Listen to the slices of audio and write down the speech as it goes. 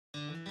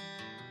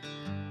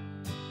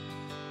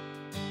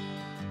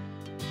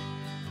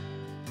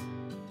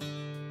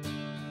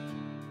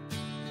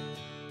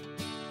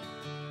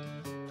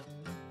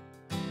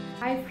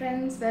Hi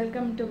friends,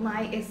 welcome to my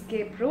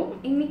escape room.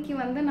 இன்னைக்கு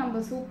வந்து நம்ம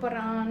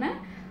சூப்பரான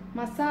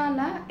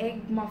மசாலா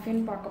எக் மஃபின்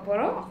பார்க்க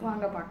போறோம்.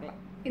 வாங்க பார்க்கலாம்.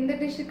 இந்த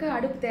டிஷ்க்கு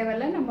அடுப்பு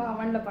தேவையில்லை, நம்ம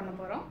அவன்ல பண்ண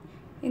போறோம்.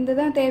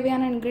 இதுதான்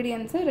தேவையான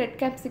ingredients: red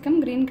capsicum,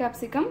 green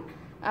capsicum,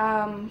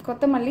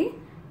 கொத்தமல்லி,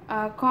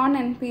 corn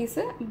and peas.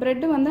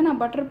 bread வந்து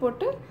நான் பட்டர்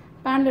போட்டு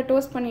panல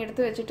டோஸ்ட் பண்ணி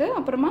எடுத்து வச்சிட்டு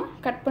அப்புறமா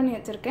கட் பண்ணி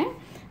வச்சிருக்கேன்.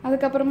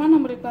 அதுக்கு அப்புறமா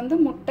நமக்கு வந்து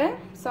முட்டை,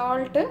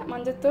 salt,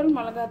 மஞ்சள்தூள்,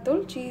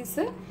 மிளகாய்த்தூள், cheese,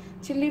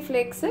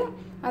 chilliflakes,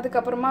 அதுக்கு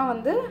அப்புறமா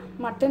வந்து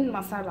mutton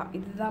மசாலா.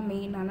 இதுதான்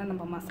மெயினான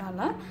நம்ம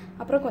மசாலா.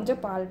 அப்புறம் கொஞ்சம்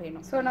பால்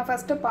வேணும். சோ நான்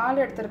ஃபர்ஸ்ட்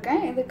பால்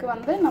எடுத்துர்க்கேன். இதுக்கு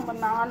வந்து நம்ம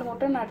 4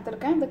 முட்டை நான்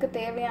எடுத்துர்க்கேன். இதுக்கு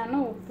தேவையான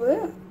உப்பு,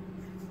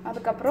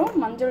 அதுக்கு அப்புறம்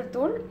மஞ்சள்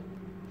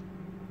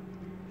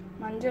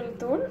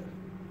தூள்,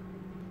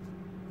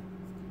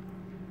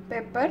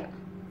 பெப்பர்,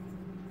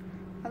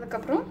 அதுக்கு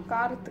அப்புறம்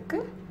காரத்துக்கு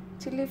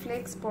chilli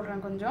flakes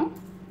போடுறேன் கொஞ்சம்.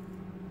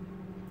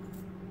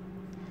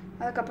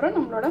 அதுக்கு அப்புறம்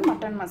நம்மளோட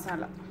மட்டன்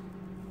மசாலா.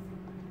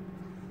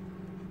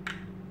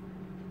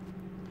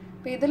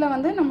 இப்போ இதில்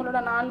வந்து நம்மளோட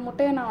 4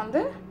 முட்டையை நான் வந்து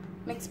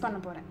மிக்ஸ் பண்ண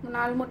போகிறேன்.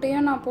 4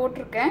 முட்டையும் நான்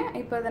போட்டிருக்கேன்.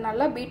 இப்போ இதை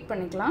நல்லா பீட்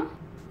பண்ணிக்கலாம்.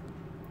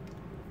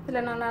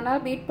 இதில் நான் நல்லா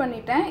பீட்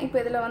பண்ணிட்டேன். இப்போ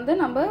இதில் வந்து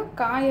நம்ம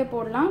காயை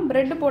போடலாம்.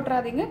 ப்ரெட்டு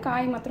போட்டுறாதீங்க,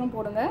 காய் மாத்திரம்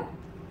போடுங்க.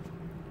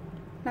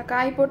 நான்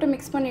காய் போட்டு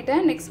மிக்ஸ்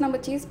பண்ணிட்டேன். நெக்ஸ்ட் நம்ம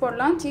சீஸ்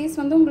போடலாம். சீஸ்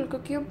வந்து உங்களுக்கு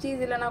க்யூப்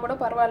சீஸ் இல்லைனா கூட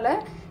பரவாயில்ல.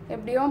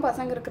 எப்படியும்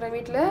பசங்க இருக்கிற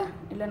வீட்டில்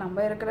இல்லை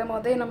நம்ம இருக்கிற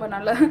போதே நம்ம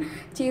நல்லா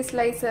சீஸ்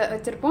ஸ்லைஸ்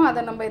வச்சுருப்போம்.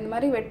 அதை நம்ம இந்த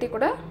மாதிரி வெட்டி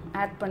கூட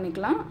ஆட்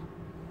பண்ணிக்கலாம்.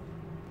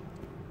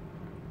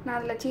 நான்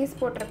அதில் சீஸ்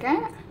போட்டிருக்கேன்.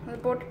 அது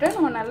போட்டுட்டு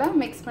நம்ம நல்லா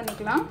மிக்ஸ்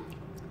பண்ணிக்கலாம்.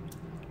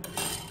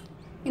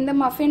 இந்த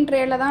மஃபின்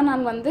ட்ரேயில் தான்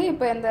நான் வந்து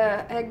இப்போ இந்த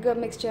எக்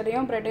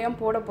மிக்ஸ்சரையும் ப்ரெட்டையும்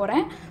போட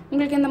போகிறேன்.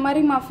 உங்களுக்கு இந்த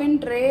மாதிரி மஃபின்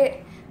ட்ரே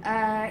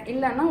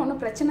இல்லைன்னா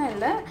ஒன்றும் பிரச்சனை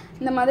இல்லை.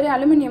 இந்த மாதிரி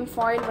அலுமினியம்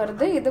ஃபாயில்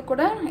வருது.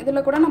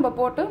 இதில் கூட நம்ம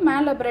போட்டு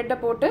மேலே ப்ரெட்டை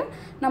போட்டு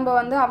நம்ம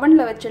வந்து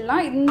அவனில்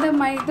வச்சிடலாம்.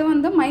 இது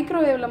வந்து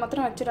மைக்ரோவேவில்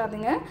மாத்திரம்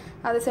வச்சிடாதீங்க,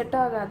 அது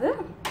செட் ஆகாது.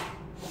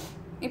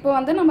 இப்போ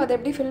வந்து நம்ம அதை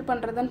எப்படி ஃபில்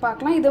பண்ணுறதுன்னு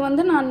பார்க்கலாம். இது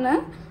வந்து நான்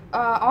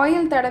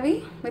ஆயில் தடவி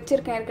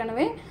வச்சுருக்கேன்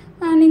ஏற்கனவே.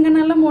 நீங்கள்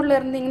நல்ல மூடில்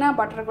இருந்தீங்கன்னா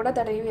பட்டரை கூட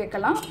தடவி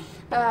வைக்கலாம்.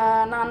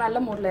 நான் நல்ல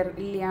மூடில்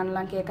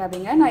இல்லையான்லாம்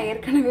கேட்காதீங்க. நான்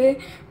ஏற்கனவே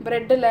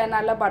ப்ரெட்டில்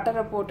நல்லா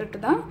பட்டரை போட்டுட்டு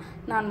தான்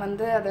நான்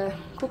வந்து அதை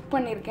குக்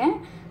பண்ணியிருக்கேன்.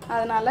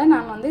 அதனால்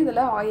நான் வந்து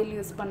இதில் ஆயில்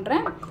யூஸ்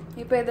பண்ணுறேன்.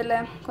 இப்போ இதில்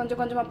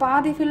கொஞ்சம் கொஞ்சமாக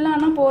பாதி ஃபில்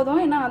ஆனால்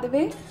போதும், ஏன்னா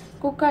அதுவே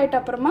குக் ஆகிட்ட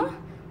அப்புறமா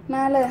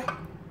மேலே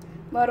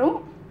வரும்.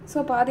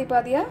 ஸோ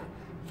பாதியாக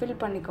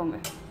ஃபில் பண்ணிக்கோங்க.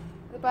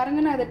 இது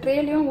பாருங்கள், நான் இதை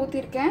ட்ரேலையும்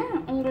ஊற்றிருக்கேன்.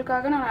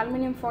 உங்களுக்காக நான்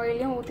அலுமினியம்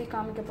ஃபாயிலையும் ஊற்றி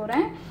காமிக்க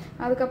போகிறேன்.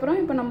 அதுக்கப்புறம்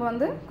இப்போ நம்ம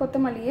வந்து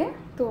கொத்தமல்லியை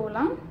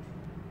தூவலாம்.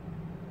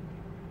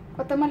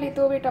 கொத்தமல்லி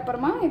தூவிட்ட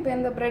அப்புறமா இப்போ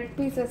இந்த ப்ரெட்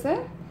பீசஸை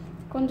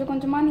கொஞ்சம்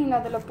கொஞ்சமாக நீங்கள்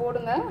அதில்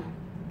போடுங்க.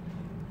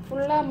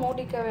 ஃபுல்லாக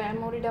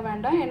மூடிட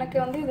வேண்டாம். எனக்கு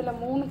வந்து இதில்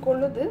 3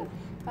 கொள்ளுது,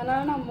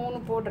 அதனால் நான்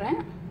 3 போடுறேன்.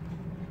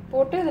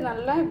 போட்டு இது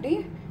நல்லா இப்படி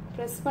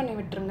ப்ரெஸ் பண்ணி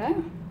விட்டுருங்க.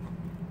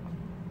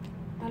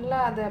 நல்லா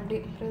அதை அப்படி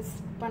ப்ரெஸ்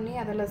பண்ணி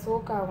அதில்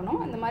சோக் ஆகணும்.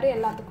 இந்த மாதிரி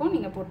எல்லாத்துக்கும்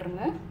நீங்கள்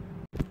போட்டுருங்க.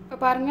 இப்போ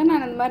பாருங்கள்,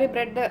 நான் இந்த மாதிரி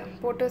ப்ரெட்டை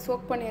போட்டு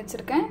சோக் பண்ணி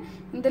வச்சுருக்கேன்.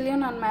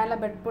 இதுலேயும் நான் மேலே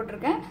ப்ரெட்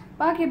போட்டிருக்கேன்.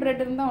 பாக்கி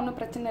ப்ரெட் இருந்தால் ஒன்றும்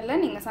பிரச்சனை இல்லை,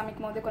 நீங்கள்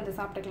சமைக்கும் போதே கொஞ்சம்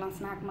சாப்பிட்டுக்கலாம்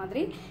ஸ்நாக்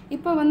மாதிரி.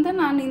 இப்போ வந்து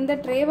நான் இந்த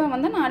ட்ரேவை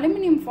வந்து நான்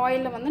அலுமினியம்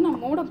ஃபாயிலில் வந்து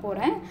நான் மூட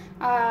போகிறேன்.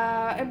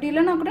 எப்படி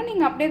இல்லைன்னா கூட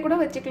நீங்கள் அப்படியே கூட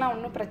வச்சுக்கலாம்,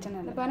 ஒன்றும் பிரச்சனை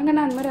இல்லை. பாருங்கள்,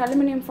 நான் இந்த மாதிரி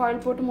அலுமினியம்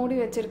ஃபாயில் போட்டு மூடி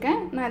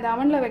வச்சுருக்கேன். நான் இதை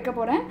அவனில் வைக்க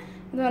போகிறேன்.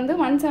 இது வந்து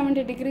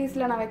 170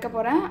 டிகிரிஸில் நான் வைக்க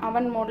போகிறேன்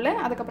அவன் மோடில்.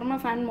 அதுக்கப்புறமா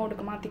ஃபேன்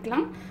மோடுக்கு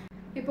மாற்றிக்கலாம்.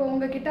 இப்போ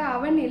உங்ககிட்ட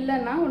அவன்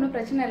இல்லைன்னா ஒன்றும்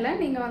பிரச்சனை இல்லை.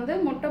 நீங்கள் வந்து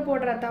முட்டை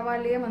போடுற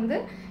தவாலேயே வந்து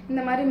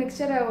இந்த மாதிரி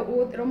மிக்சரை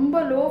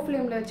ரொம்ப லோ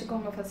ஃப்ளேமில்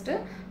வச்சுக்கோங்க ஃபஸ்ட்டு.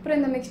 அப்புறம்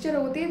இந்த மிக்சரை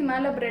ஊற்றி இது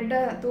மேலே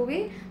ப்ரெட்டை தூவி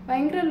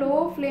பயங்கர லோ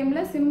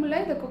ஃப்ளேமில்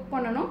சிம்மில் இதை குக்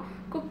பண்ணணும்.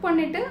 குக்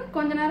பண்ணிவிட்டு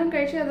கொஞ்ச நேரம்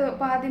கழித்து அது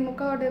பாதி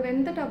முக்காடு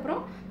வெந்துட்டு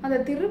அப்புறம் அதை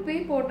திருப்பி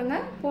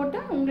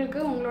போட்டு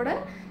உங்களுக்கு உங்களோட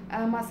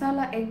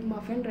மசாலா எக்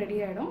மஃபின் ரெடி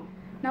ஆகிடும்.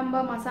 நம்ம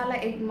மசாலா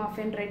எக்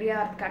மஃபின்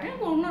ரெடியாக இருக்காட்டேன்.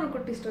 இன்னொரு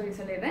குட்டி ஸ்டோரி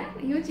சொல்லிடுறேன்.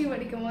 யூஜி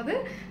படிக்கும் போது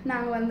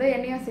நாங்கள் வந்து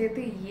என்னையும்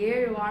சேர்த்து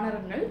 7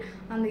 வானரங்கள்.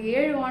 அந்த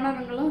 7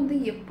 வானரங்களும் வந்து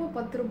எப்போ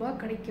 10 ரூபா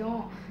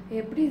கிடைக்கும்,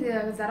 எப்படி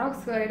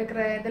ஜெராக்ஸ்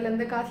எடுக்கிற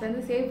இதுலேருந்து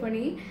காசுலேருந்து சேவ்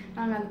பண்ணி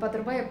நாங்கள் அந்த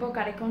 10 ரூபாய் எப்போ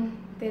கிடைக்கும்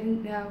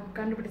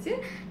கண்டுபிடிச்சி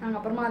நாங்கள்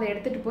அப்புறமா அதை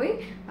எடுத்துகிட்டு போய்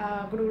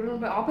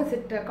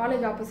ஆப்போசிட்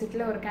காலேஜ்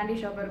ஆப்போசிட்டில் ஒரு கேண்டி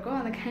ஷாப் இருக்கும்.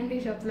 அந்த கேண்டி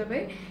ஷாப்ஸில்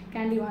போய்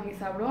கேண்டி வாங்கி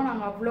சாப்பிடுவோம்.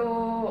 நாங்கள் அவ்வளோ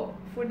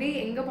ஃபுட்டி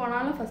எங்கே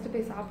போனாலும் ஃபஸ்ட்டு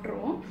போய்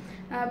சாப்பிட்ருவோம்.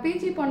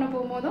 பிஜி பண்ண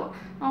போகும்போதும்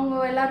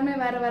அவங்க எல்லாருமே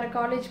வேறு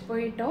காலேஜ்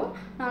போயிட்டோம்.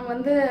 நாங்கள்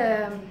வந்து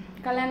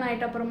கல்யாணம்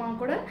ஆகிட்ட அப்புறமா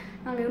கூட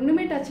நாங்கள்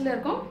இன்னுமே டச்சில்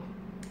இருக்கோம்.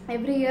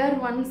 எவ்ரி இயர்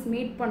ஒன்ஸ்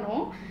மீட்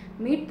பண்ணுவோம்.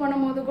 மீட்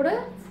பண்ணும்போது கூட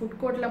ஃபுட்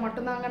கோர்ட்டில்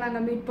மட்டும்தாங்க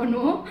நாங்கள் மீட்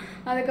பண்ணுவோம்.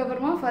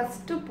 அதுக்கப்புறமா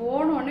ஃபஸ்ட்டு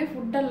போனோடனே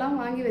ஃபுட்டெல்லாம்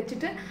வாங்கி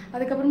வச்சுட்டு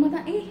அதுக்கப்புறமா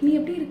தான் நீ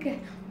எப்படி இருக்க,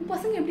 உன்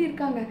பசங்க எப்படி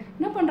இருக்காங்க,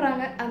 என்ன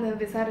பண்ணுறாங்க, அந்த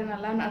விசாரணை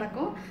நல்லா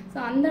நடக்கும். ஸோ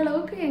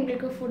அந்தளவுக்கு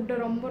எங்களுக்கு ஃபுட்டு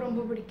ரொம்ப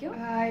ரொம்ப பிடிக்கும்.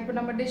 இப்போ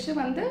நம்ம டிஷ்ஷு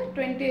வந்து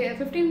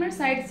 15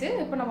 மினிட்ஸ் ஆகிடுச்சு.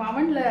 இப்போ நம்ம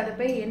அவனில் அதை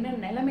போய் என்ன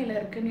நிலைமையில்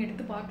இருக்குதுன்னு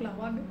எடுத்து பார்க்கலாம்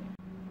வாங்க.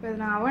 இப்போ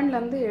நான்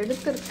அவன்லேருந்து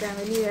எடுத்துருக்கேன்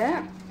வெளியே.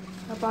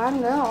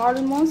 பாருங்கள்,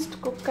 ஆல்மோஸ்ட்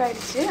குக்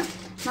ஆகிடுச்சு.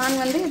 நான்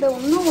வந்து இதை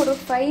இன்னும் ஒரு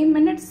 5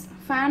 மினிட்ஸ்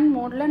ஃபேன்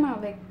மோடில்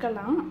நான்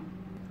வைக்கலாம்.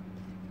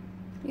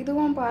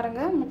 இதுவும்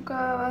பாருங்கள்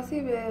முக்கால்வாசி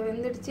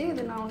வெந்துடுச்சு.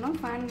 இது நான் இன்னும்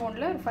ஃபேன்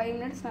மோடில் ஒரு 5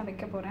 மினிட்ஸ் நான்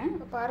வைக்க போகிறேன்.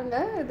 இப்போ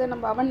பாருங்கள், இது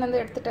நம்ம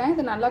அவன்லேருந்து எடுத்துட்டேன்.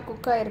 இது நல்லா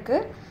குக் ஆகிருக்கு.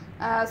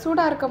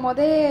 சூடாக இருக்கும்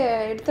போதே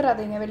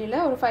எடுத்துடாதீங்க வெளியில்.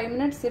 ஒரு 5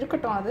 மினிட்ஸ்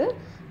இருக்கட்டும்.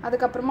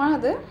 அதுக்கப்புறமா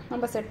அது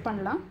நம்ம செட்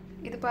பண்ணலாம்.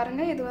 இது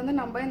பாருங்கள், இது வந்து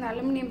நம்ம இந்த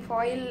அலுமினியம்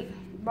ஃபாயில்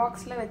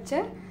பாக்ஸில்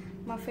வச்ச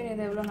மஃபின்.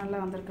 இது எவ்வளோ நல்லா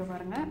வந்திருக்கு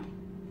பாருங்கள்.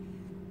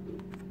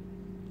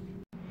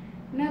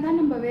 என்னதான்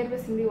நம்ம வேர்வை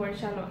சிந்தி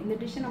உழைச்சாலும் இந்த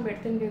டிஷ்ஷை நம்ம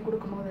எடுத்துன்னு போய்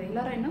கொடுக்கும்போது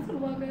எல்லாரும் என்ன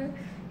சொல்லுவாங்க,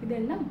 இது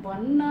என்ன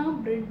பன்னா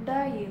பிரெட்டா,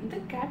 எந்த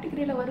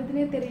கேட்டகரியில்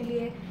வருதுன்னே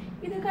தெரியலையே,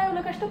 இதுக்காக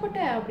இவ்வளோ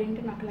கஷ்டப்பட்டேன்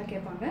அப்படின்ட்டு நக்கலாக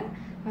கேட்பாங்க.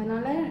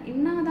 அதனால்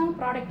என்னதான்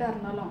ப்ராடக்டாக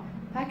இருந்தாலும்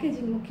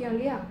பேக்கேஜிங் முக்கியம்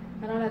இல்லையா?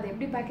 அதனால் அதை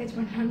எப்படி பேக்கேஜ்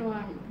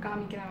பண்ணலான்னு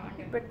காமிக்கிறாங்க.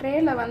 இப்போ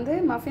ட்ரேயில் வந்து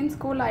மஃபின்ஸ்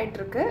கூல்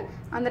ஆகிட்டுருக்கு.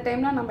 அந்த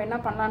டைமில் நம்ம என்ன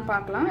பண்ணலான்னு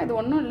பார்க்கலாம். இது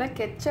ஒன்றும் இல்லை,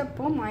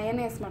 கெச்சப்பும்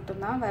மயனேஸ்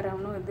மட்டும்தான், வேறு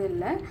ஒன்றும் இது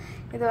இல்லை.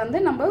 இதை வந்து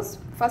நம்ம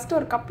ஃபஸ்ட்டு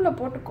ஒரு கப்பில்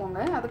போட்டுக்கோங்க.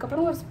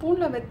 அதுக்கப்புறம் ஒரு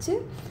ஸ்பூனில் வச்சு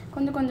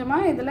கொஞ்சம்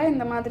கொஞ்சமாக இதில்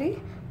இந்த மாதிரி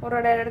ஒரு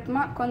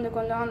இடமா கொஞ்சம்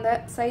கொஞ்சம் அந்த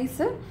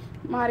சைஸு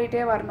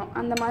மாறிட்டே வரணும்.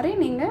 அந்த மாதிரி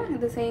நீங்கள்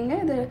இது செய்யுங்க.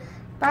 இது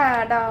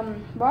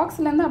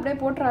பாக்ஸ்லேருந்து அப்படியே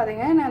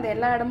போட்டுறாதீங்க, ஏன்னா அது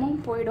எல்லா இடமும்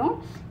போயிடும்.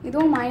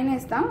 இதுவும்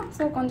மைனேஸ் தான்.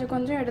 ஸோ கொஞ்சம்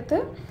கொஞ்சம் எடுத்து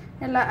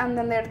எல்லா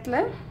அந்தந்த இடத்துல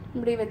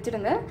இப்படி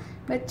வச்சுடுங்க.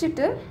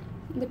 வச்சுட்டு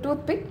இந்த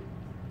டூத்பிக்,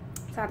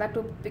 சாதா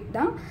டூத்பிக்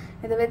தான்,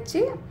 இதை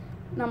வச்சு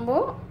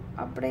நம்ம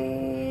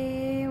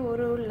அப்படியே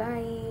ஒரு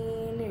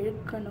லைன்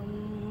இழுக்கணும்.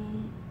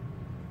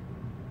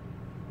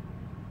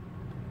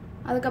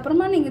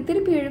 அதுக்கப்புறமா நீங்கள்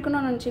திருப்பி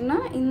இழுக்கணும்னு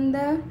நினச்சிங்கன்னா இந்த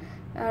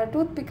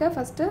டூத்பிக்கை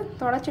ஃபஸ்ட்டு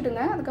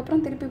தொடச்சிடுங்க.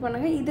 அதுக்கப்புறம் திருப்பி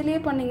பண்ணுங்கள். இதிலே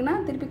பண்ணிங்கன்னா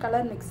திருப்பி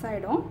கலர் மிக்ஸ்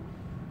ஆகிடும்.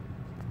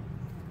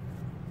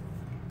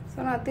 ஸோ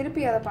நான்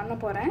திருப்பி அதை பண்ண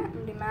போகிறேன்.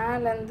 இப்படி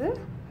மேலேருந்து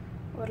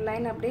ஒரு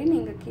லைன் அப்படியே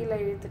நீங்கள் கீழே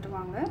இழுத்துட்டு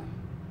வாங்க.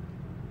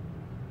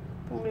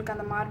 உங்களுக்கு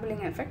அந்த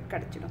மார்பிளிங் எஃபெக்ட்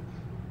கிடச்சிடும்.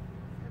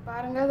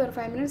 பாருங்கள், அது ஒரு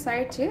 5 மினிட்ஸ்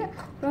ஆயிடுச்சு.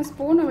 அப்புறம்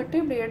ஸ்பூனை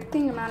விட்டு இப்படி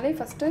எடுத்திங்கனாலே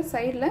ஃபஸ்ட்டு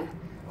சைடில்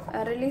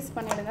ரிலீஸ்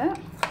பண்ணிவிடுங்க.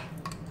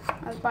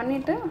 அது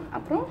பண்ணிவிட்டு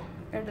அப்புறம்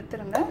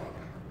எடுத்துருங்க.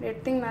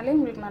 எடுத்திங்கனாலே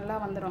உங்களுக்கு நல்லா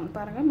வந்துடும்.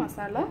 பாருங்கள்,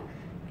 மசாலா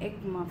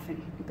எக்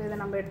மஃபின். இப்போ இதை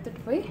நம்ம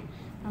எடுத்துகிட்டு போய்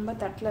நம்ம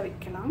தட்டில்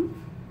வைக்கலாம்.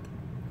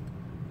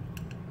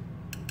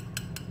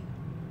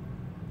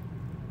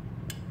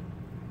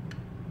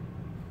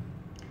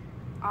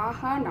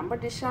 ஆஹா, நம்ம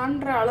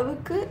டிஷ்ஷான்ற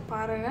அளவுக்கு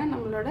பாருங்கள்,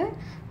 நம்மளோட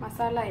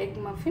மசாலா எக்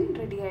மஃபின்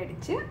ரெடி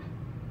ஆகிடுச்சு.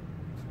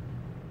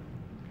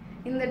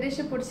 இந்த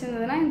டிஷ்ஷு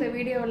பிடிச்சிருந்ததுன்னா இந்த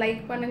வீடியோவை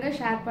லைக் பண்ணுங்கள்,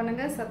 ஷேர்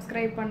பண்ணுங்கள்,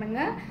 சப்ஸ்கிரைப்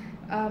பண்ணுங்கள்.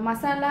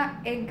 Masala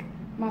egg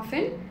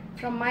muffin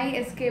from my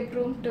escape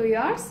room to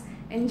yours.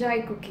 Enjoy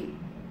cooking.